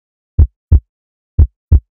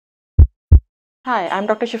Hi, I'm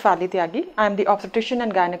Dr. Shefali Tyagi. I'm the obstetrician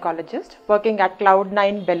and gynecologist working at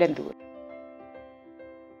Cloud9 Bellandur.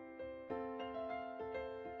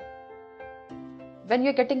 When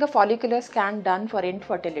you're getting a follicular scan done for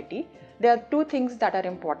infertility, there are two things that are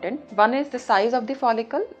important. One is the size of the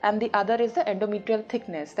follicle and the other is the endometrial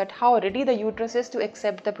thickness, that how ready the uterus is to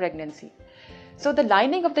accept the pregnancy. So the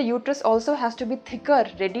lining of the uterus also has to be thicker,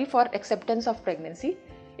 ready for acceptance of pregnancy.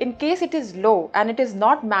 In case it is low and it is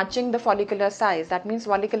not matching the follicular size, that means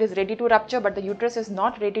follicle is ready to rupture but the uterus is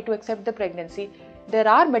not ready to accept the pregnancy, there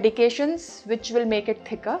are medications which will make it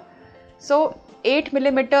thicker. So 8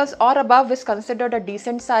 millimeters or above is considered a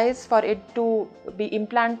decent size for it to be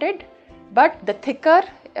implanted, but the thicker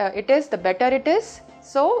it is, the better it is.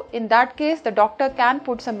 So in that case, the doctor can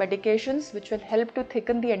put some medications which will help to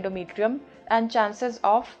thicken the endometrium and chances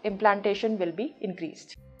of implantation will be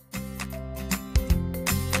increased.